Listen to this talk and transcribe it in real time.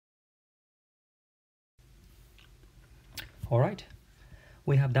Alright,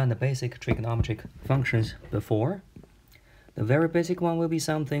 we have done the basic trigonometric functions before. The very basic one will be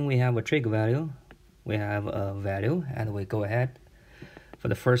something, we have a trig value, we have a value, and we go ahead. For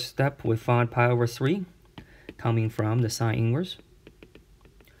the first step, we find pi over 3 coming from the sine inverse.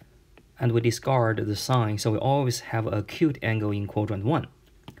 And we discard the sine, so we always have an acute angle in quadrant 1.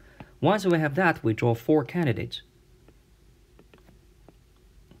 Once we have that, we draw 4 candidates.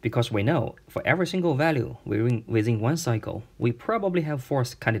 Because we know for every single value within one cycle, we probably have 4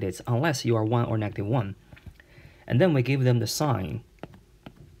 candidates unless you are 1 or -1. And then we give them the sign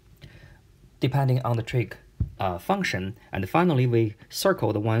depending on the trig function. And finally, we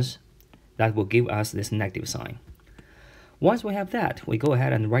circle the ones that will give us this negative sign. Once we have that, we go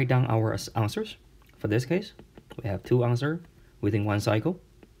ahead and write down our answers. For this case, we have 2 answers within one cycle.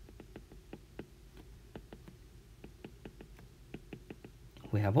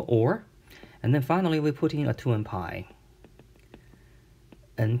 We have an OR, and then finally we put in a 2n pi.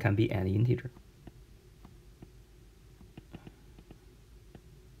 N can be any integer.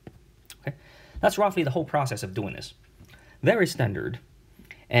 Okay, that's roughly the whole process of doing this. Very standard.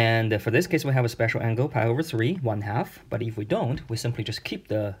 And for this case, we have a special angle, pi over 3, 1/2. But if we don't, we simply just keep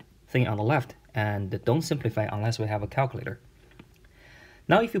the thing on the left and don't simplify unless we have a calculator.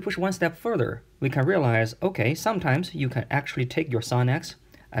 Now, if you push one step further, we can realize, okay, sometimes you can actually take your sin x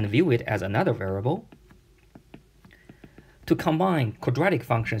and view it as another variable to combine quadratic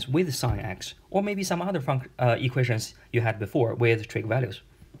functions with sin x, or maybe some other equations you had before with trig values.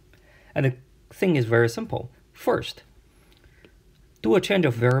 And the thing is very simple. First, do a change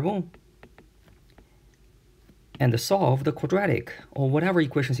of variable and solve the quadratic or whatever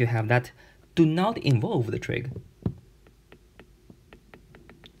equations you have that do not involve the trig.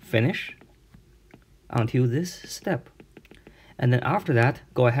 Finish until this step. And then after that,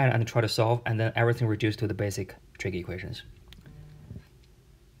 go ahead and try to solve, and then everything reduced to the basic trig equations.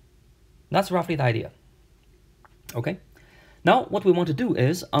 That's roughly the idea. Okay. Now, what we want to do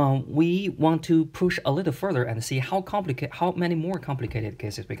is we want to push a little further and see how many more complicated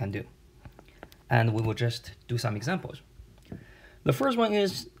cases we can do. And we will just do some examples. The first one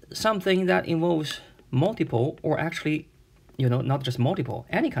is something that involves multiple, or actually, not just multiple,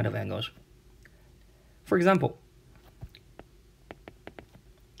 any kind of angles. For example,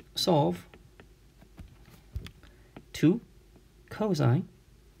 solve 2 cosine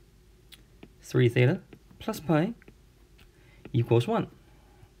 3 theta plus pi equals 1.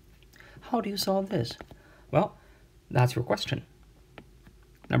 How do you solve this? Well, that's your question.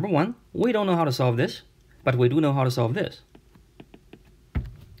 Number 1, we don't know how to solve this, but we do know how to solve this.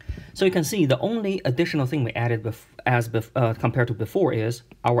 So you can see the only additional thing we added compared to before is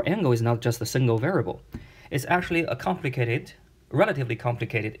our angle is not just a single variable. It's actually a relatively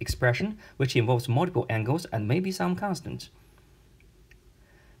complicated expression which involves multiple angles and maybe some constants.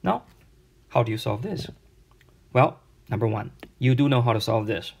 Now, how do you solve this? Well, number 1, you do know how to solve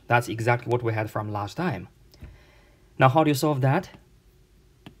this. That's exactly what we had from last time. Now, how do you solve that?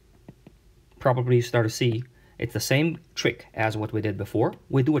 Probably you start to see it's the same trick as what we did before.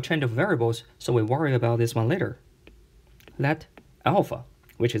 We do a change of variables, so we worry about this one later. Let alpha,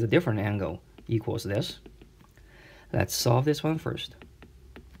 which is a different angle, equals this. Let's solve this one first.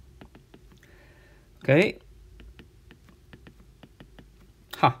 Okay.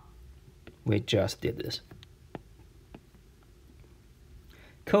 We just did this.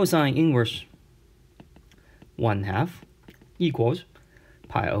 Cosine inverse 1/2 equals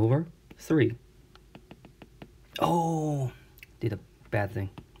pi over 3. Oh, did a bad thing.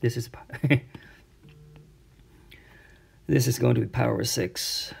 This is pi. This is going to be pi over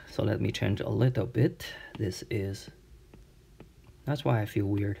 6. So let me change a little bit. That's why I feel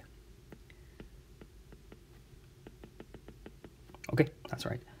weird. Okay, that's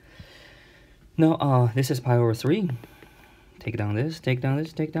right. Now, this is pi over 3. Take down this, take down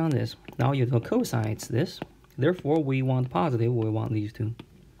this, take down this. Now you know cosine it's this. Therefore, we want positive, we want these two.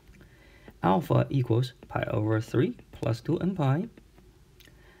 Alpha equals pi over 3 plus 2n pi.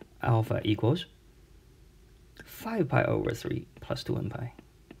 Alpha equals 5 pi over 3 plus 2n pi.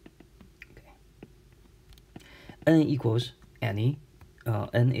 Okay. N equals any,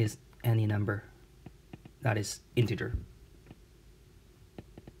 n is any number that is integer.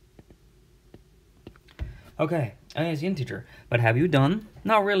 Okay, n is integer, but have you done?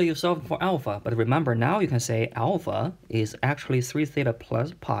 Not really, you solved for alpha, but remember now you can say alpha is actually 3 theta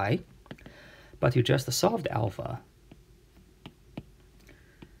plus pi, but you just solved alpha,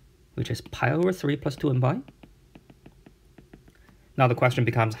 which is pi over 3 plus 2n pi. Now the question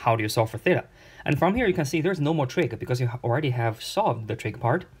becomes, how do you solve for theta? And from here you can see there's no more trig because you already have solved the trig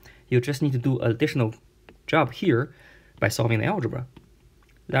part. You just need to do additional job here by solving the algebra.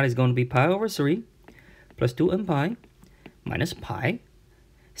 That is going to be pi over 3 plus 2n pi minus pi.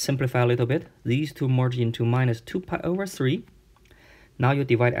 Simplify a little bit. These two merge into minus 2 pi over 3. Now you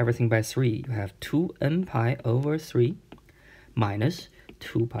divide everything by 3. You have 2n pi over 3 minus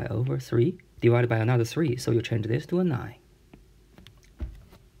 2 pi over 3 divided by another 3. So you change this to a 9.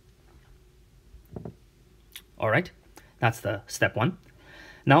 Alright, that's the step 1.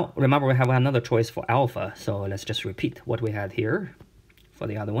 Now, remember we have another choice for alpha, so let's just repeat what we had here for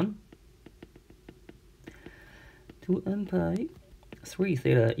the other one. 2n pi 3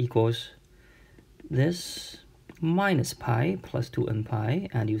 theta equals this minus pi plus 2n pi,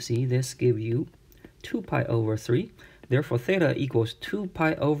 and you see this give you 2 pi over 3. Therefore, theta equals 2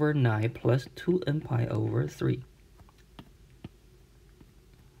 pi over 9 plus 2n pi over 3.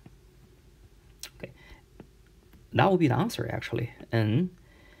 Okay, that will be the answer actually. N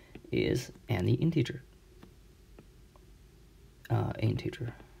is any integer.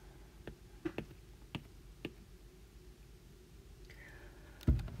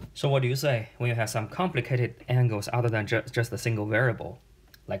 So what do you say when you have some complicated angles other than just a single variable,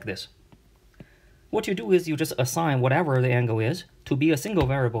 like this? What you do is you just assign whatever the angle is to be a single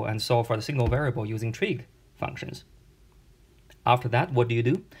variable and solve for the single variable using trig functions. After that, what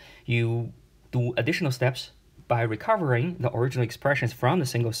do? You do additional steps by recovering the original expressions from the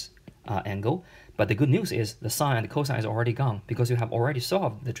single angle, but the good news is the sine and the cosine is already gone because you have already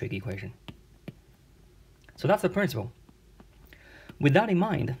solved the trig equation. So that's the principle. With that in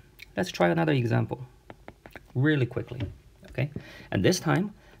mind, let's try another example really quickly, okay? And this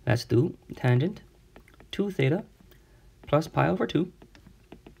time, let's do tangent 2 theta plus pi over 2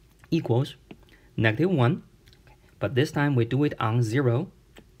 equals -1, but this time we do it on 0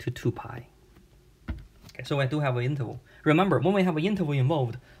 to 2 pi. Okay, so I do have an interval. Remember, when we have an interval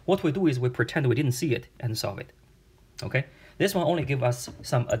involved, what we do is we pretend we didn't see it and solve it, okay? This one only gives us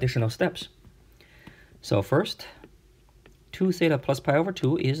some additional steps. So first, 2 theta plus pi over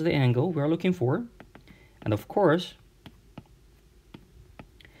 2 is the angle we're looking for. And of course,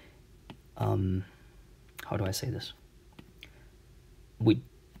 how do I say this? We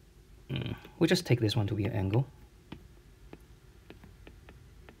just take this one to be an angle.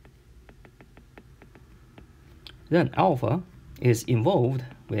 Then alpha is involved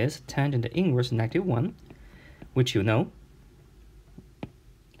with tangent inverse -1, which you know.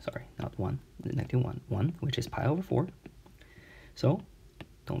 Sorry, not 1, the -1, which is pi over 4. So,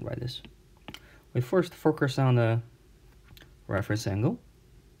 don't write this. We first focus on the reference angle.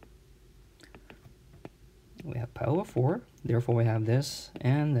 We have pi over 4, therefore we have this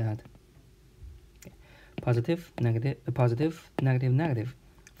and that. Okay. Positive, negative, positive, negative, negative.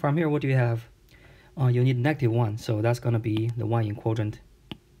 From here, what do you have? You need -1, so that's going to be the one in quadrant.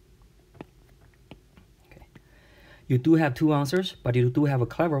 Okay. You do have two answers, but you do have a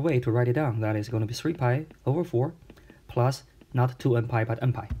clever way to write it down. That is going to be 3 pi over 4 plus not 2n pi, but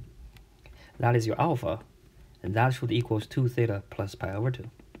n pi. That is your alpha, and that should equals 2 theta plus pi over 2.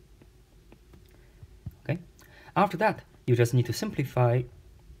 Okay. After that, you just need to simplify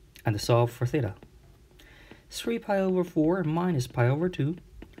and solve for theta. 3 pi over 4 minus pi over 2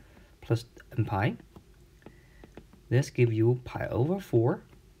 plus n pi. This gives you pi over 4.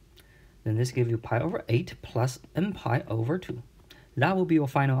 Then this gives you pi over 8 plus n pi over 2. That will be your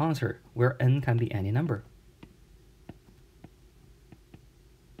final answer, where n can be any number.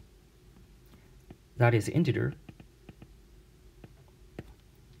 That is integer.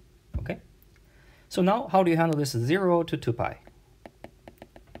 Okay. So now, how do you handle this 0 to 2 pi?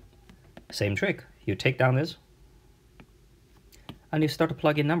 Same trick. You take down this, and you start to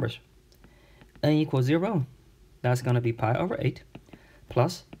plug in numbers. N equals 0. That's going to be pi over 8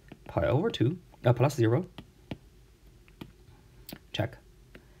 plus pi over 2 plus 0. Check.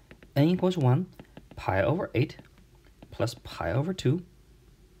 N equals 1, pi over 8 plus pi over 2,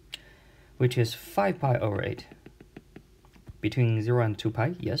 which is 5 pi over 8. Between 0 and 2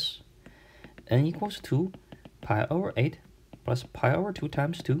 pi, yes. N equals 2, pi over 8 plus pi over 2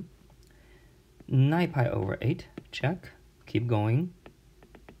 times 2. 9 pi over 8, check. Keep going.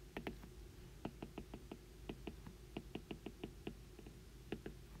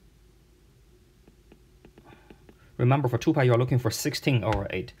 Remember, for 2 pi, you're looking for 16 over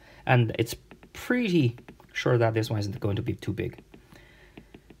 8. And it's pretty sure that this one isn't going to be too big.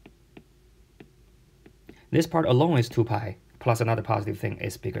 This part alone is 2 pi, plus another positive thing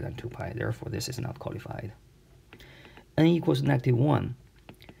is bigger than 2 pi. Therefore, this is not qualified. N equals -1.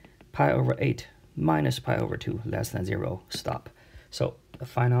 Pi over 8 minus pi over 2 less than 0. Stop. So the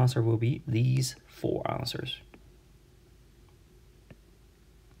final answer will be these 4 answers.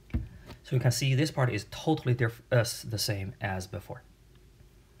 So you can see this part is totally the same as before.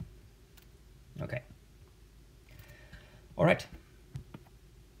 Okay. All right.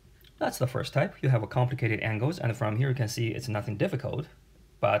 That's the first type. You have a complicated angles, and from here you can see it's nothing difficult.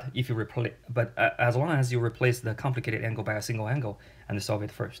 But if you replace, as long as you replace the complicated angle by a single angle and solve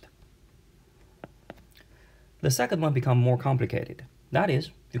it first. The second one becomes more complicated. That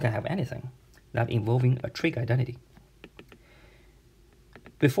is, you can have anything that involving a trig identity.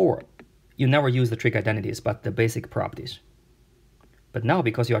 Before, you never use the trig identities, but the basic properties. But now,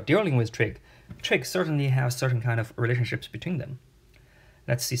 because you are dealing with trigs certainly have certain kind of relationships between them.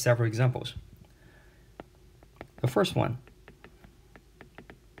 Let's see several examples. The first one.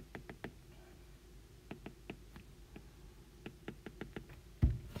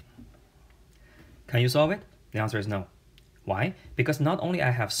 Can you solve it? The answer is no. Why? Because not only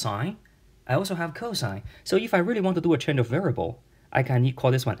I have sine, I also have cosine. So if I really want to do a change of variable, I can call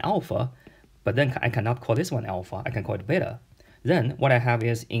this one alpha, but then I cannot call this one alpha. I can call it beta. Then what I have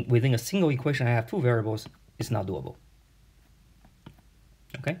is, within a single equation, I have two variables. It's not doable.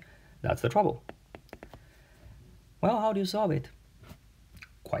 Okay, that's the trouble. Well, how do you solve it?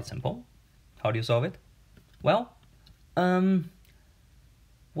 Quite simple. How do you solve it? Well,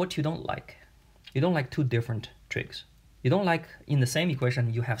 what you don't like. You don't like two different trigs. You don't like in the same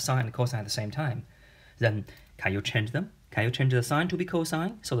equation you have sine and cosine at the same time. Then can you change them? Can you change the sine to be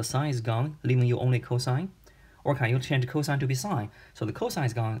cosine, so the sine is gone, leaving you only cosine? Or can you change cosine to be sine, so the cosine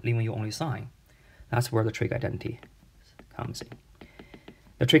is gone, leaving you only sine? That's where the trig identity comes in.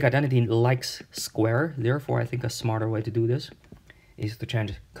 The trig identity likes square, therefore I think a smarter way to do this is to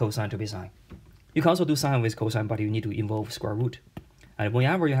change cosine to be sine. You can also do sine with cosine, but you need to involve square root. And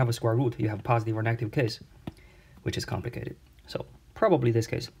whenever you have a square root, you have a positive or negative case, which is complicated. So probably this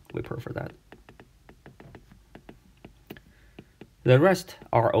case, we prefer that. The rest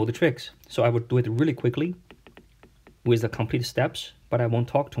are all the tricks. So I would do it really quickly with the complete steps, but I won't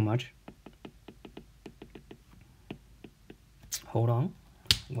talk too much. Hold on.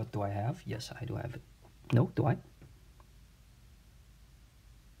 What do I have? Yes, I do have it. No, do I?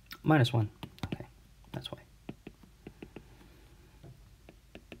 -1. Okay, that's why.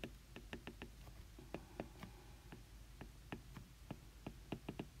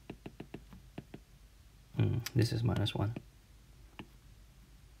 This is -1.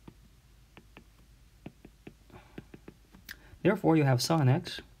 Therefore, you have sin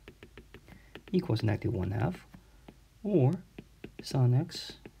x equals -1/2, or sin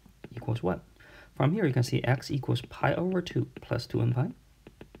x equals what? From here, you can see x equals pi over 2 plus 2n pi,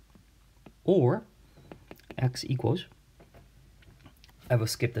 or x equals, I will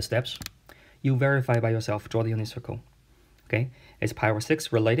skip the steps. You verify by yourself, draw the unit circle. Okay, it's pi over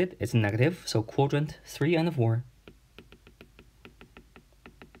 6 related, it's negative, so quadrant 3 and 4.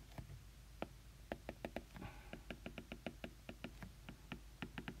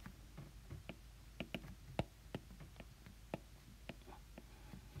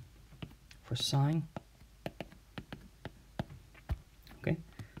 For sine. Okay,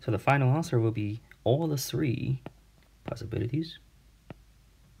 so the final answer will be all the 3 possibilities.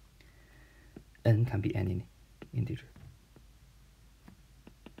 N can be any integer.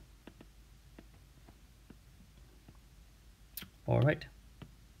 All right,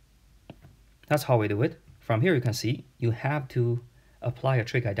 that's how we do it. From here you can see you have to apply a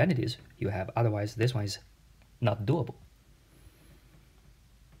trig identities you have, otherwise this one is not doable.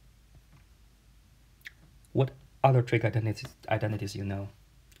 What other trig identities you know?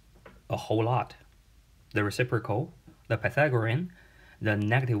 A whole lot. The reciprocal, the Pythagorean, the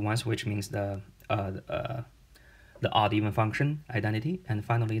negative ones, which means the odd even function identity, and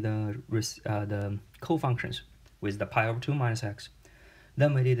finally the co-functions with the pi over 2 minus x.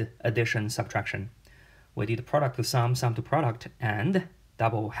 Then we did addition, subtraction. We did product to sum, sum to product, and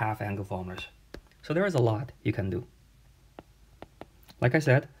double half angle formulas. So there is a lot you can do. Like I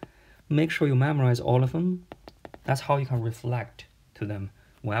said, make sure you memorize all of them. That's how you can reflect to them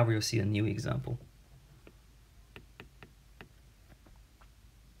whenever you see a new example.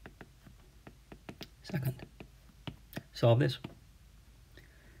 Second, solve this.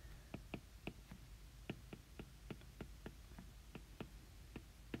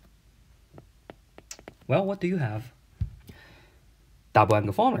 Well, what do you have? Double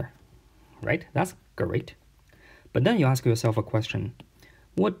angle formula, right? That's great. But then you ask yourself a question.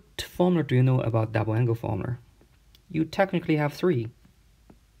 What formula do you know about double angle formula? You technically have 3.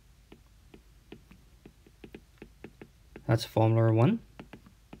 That's formula 1.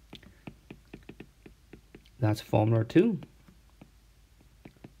 That's formula 2.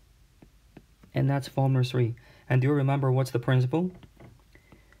 And that's formula 3. And do you remember what's the principle?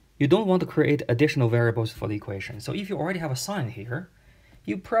 you don't want to create additional variables for the equation. So if you already have a sine here,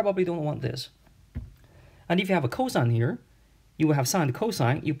 you probably don't want this. And if you have a cosine here, you will have sine and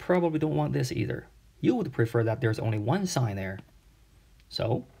cosine, you probably don't want this either. You would prefer that there's only one sine there.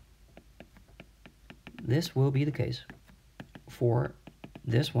 So this will be the case for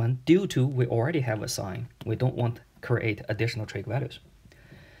this one due to we already have a sine. We don't want to create additional trig values.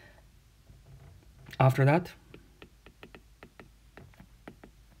 After that,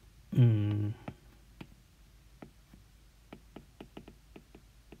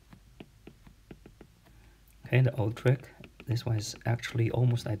 okay, the old trick. This one is actually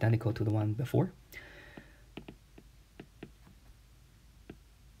almost identical to the one before.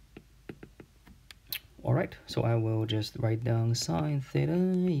 All right, so I will just write down sine theta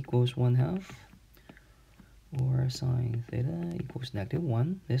equals 1/2, or sine theta equals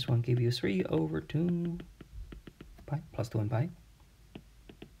 -1. This one gives you 3/2 pi plus 2 and pi.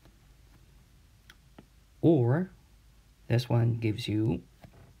 Or this one gives you,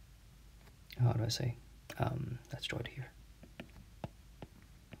 how do I say? Let's draw it here.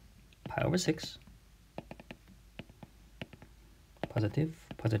 Pi over 6. Positive,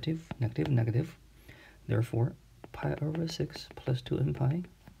 positive, negative, negative. Therefore, pi over 6 plus 2 and pi.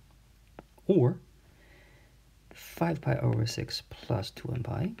 Or 5 pi over 6 plus 2 and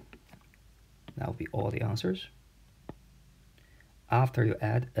pi. That will be all the answers. After you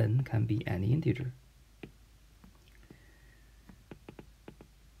add, n can be any integer.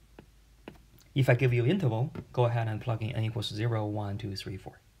 If I give you interval, go ahead and plug in n equals 0, 1, 2, 3,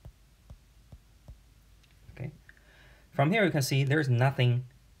 4. Okay. From here you can see there's nothing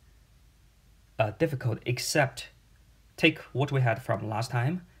difficult except take what we had from last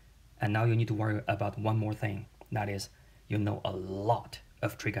time, and now you need to worry about one more thing. That is, you know a lot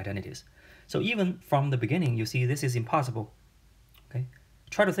of trig identities. So even from the beginning, you see this is impossible. Okay.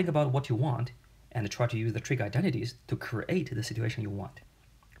 Try to think about what you want and try to use the trig identities to create the situation you want.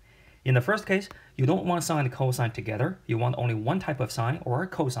 In the first case, you don't want sine and cosine together. You want only one type of sine or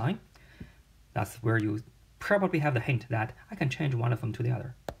cosine. That's where you probably have the hint that I can change one of them to the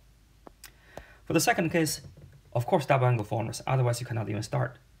other. For the second case, of course, double angle formulas, otherwise you cannot even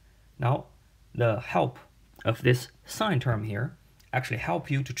start. Now, the help of this sine term here actually help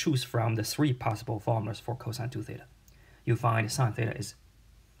you to choose from the 3 possible formulas for cosine 2 theta. You find sine theta is,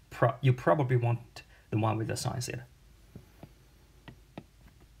 you probably want the one with the sine theta.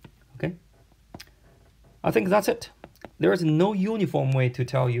 Okay, I think that's it. There is no uniform way to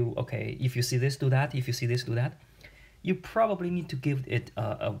tell you, okay, if you see this, do that. If you see this, do that. You probably need to give it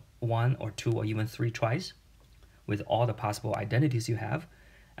a 1 or 2 or even 3 tries with all the possible identities you have,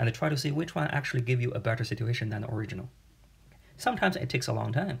 and try to see which one actually give you a better situation than the original. Sometimes it takes a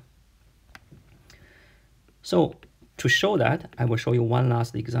long time. So to show that, I will show you one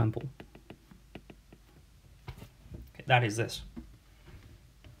last example. Okay, that is this.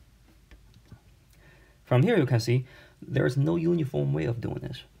 From here you can see there is no uniform way of doing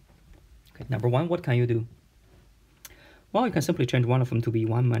this. Okay, number one, what can you do? Well, you can simply change one of them to be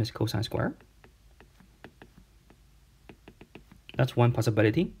 1 minus cosine square. That's one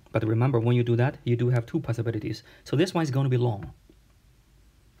possibility, but remember when you do that, you do have 2 possibilities. So this one is going to be long.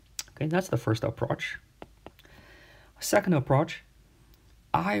 Okay, that's the first approach. Second approach,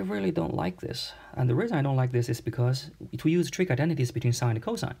 I really don't like this. And the reason I don't like this is because to use trig identities between sine and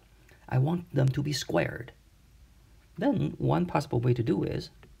cosine, I want them to be squared. Then one possible way to do is,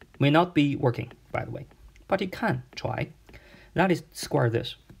 may not be working, by the way, but you can try. That is square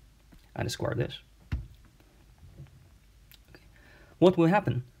this and square this. Okay. What will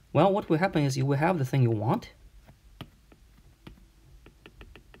happen? Well, what will happen is you will have the thing you want,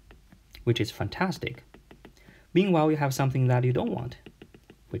 which is fantastic. Meanwhile, you have something that you don't want,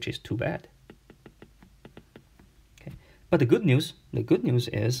 which is too bad. Okay. But the good news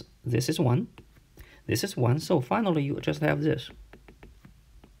is this is 1, this is 1, so finally you just have this.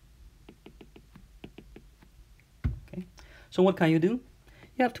 Okay. So what can you do?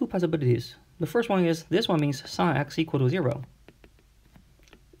 You have 2 possibilities. The first one is, this one means sine x equal to 0,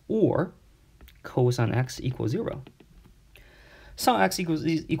 or cosine x equals 0. Sine x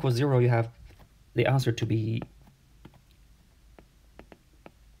equals 0, you have the answer to be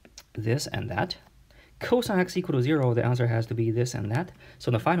this and that. Cosine x equal to 0, the answer has to be this and that.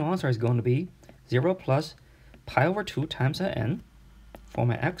 So the final answer is going to be 0 plus pi over 2 times n for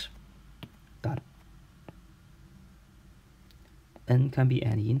my x. Done. N can be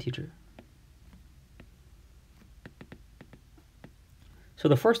any integer. So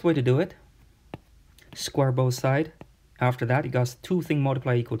the first way to do it, square both sides. After that, you got 2 things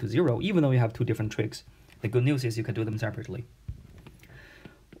multiplied equal to 0, even though you have 2 different trigs. The good news is you can do them separately.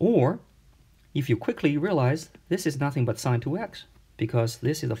 Or if you quickly realize this is nothing but sine 2x, because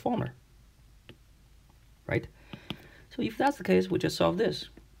this is a formula, right? So if that's the case, we just solve this.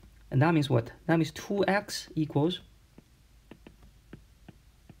 And that means what? That means 2x equals,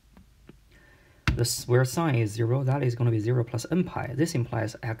 where sine is 0, that is going to be 0 plus n pi. This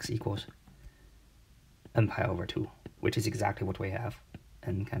implies x equals n pi over 2, which is exactly what we have.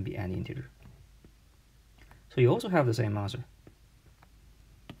 N can be any integer. So you also have the same answer.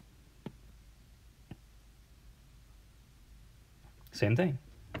 Same thing.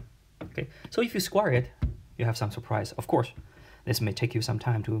 Okay, so if you square it, you have some surprise. Of course, this may take you some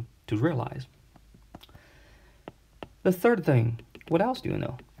time to realize. The third thing, what else do you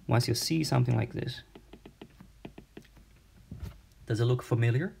know? Once you see something like this, does it look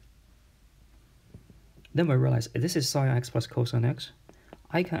familiar? Then we realize this is sine x plus cosine x.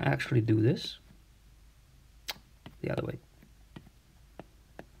 I can actually do this the other way.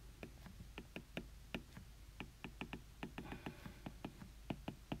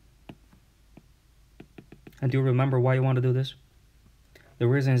 And do you remember why you want to do this? The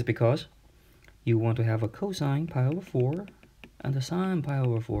reason is because you want to have a cosine pi over 4 and a sine pi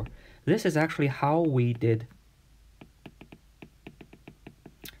over 4. This is actually how we did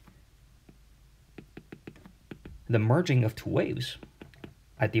the merging of two waves.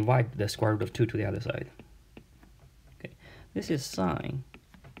 I divide the square root of 2 to the other side. Okay, this is sine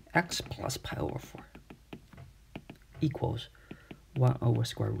x plus pi over 4 equals 1 over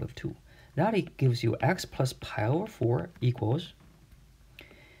square root of 2. That it gives you x plus pi over 4 equals,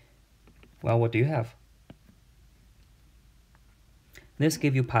 well, what do you have? This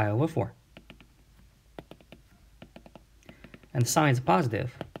gives you pi over 4. And sine is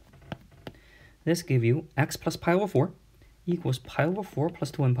positive. This gives you x plus pi over 4 equals pi over 4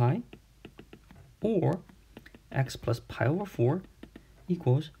 plus 2n pi, or x plus pi over 4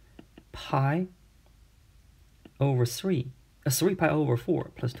 equals pi over 3 pi over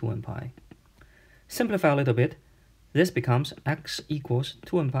 4 plus 2n pi. Simplify a little bit, this becomes x equals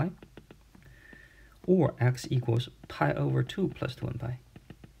 2n pi, or x equals pi over 2 plus 2n pi.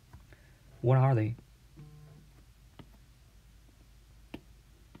 What are they?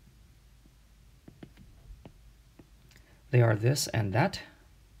 They are this and that.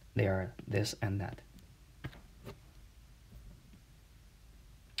 They are this and that.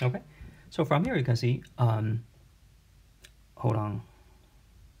 Okay, so from here you can see, hold on.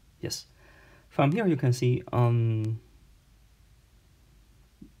 Yes, from here you can see,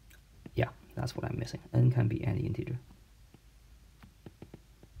 yeah, that's what I'm missing. N can be any integer.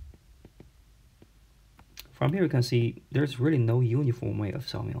 From here you can see there's really no uniform way of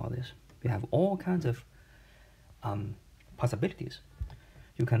solving all this. We have all kinds of possibilities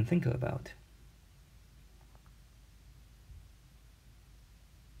you can think about.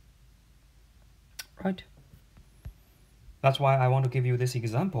 Right? That's why I want to give you this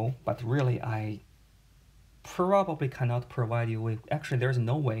example, but really I probably cannot provide you with, actually there's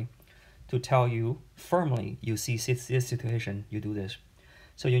no way to tell you firmly you see this situation, you do this.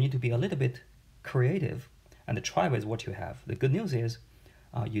 So you need to be a little bit creative and try with what you have. The good news is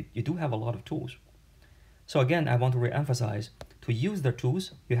you do have a lot of tools. So again, I want to re-emphasize, to use the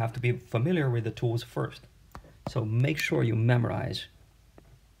tools, you have to be familiar with the tools first. So make sure you memorize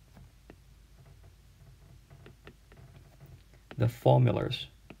the formulas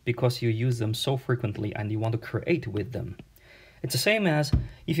because you use them so frequently and you want to create with them. It's the same as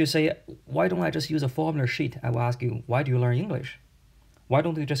if you say, why don't I just use a formula sheet? I will ask you, why do you learn English? Why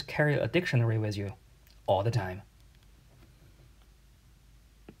don't you just carry a dictionary with you all the time?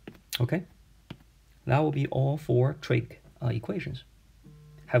 Okay? That will be all for trig equations.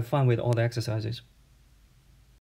 Have fun with all the exercises.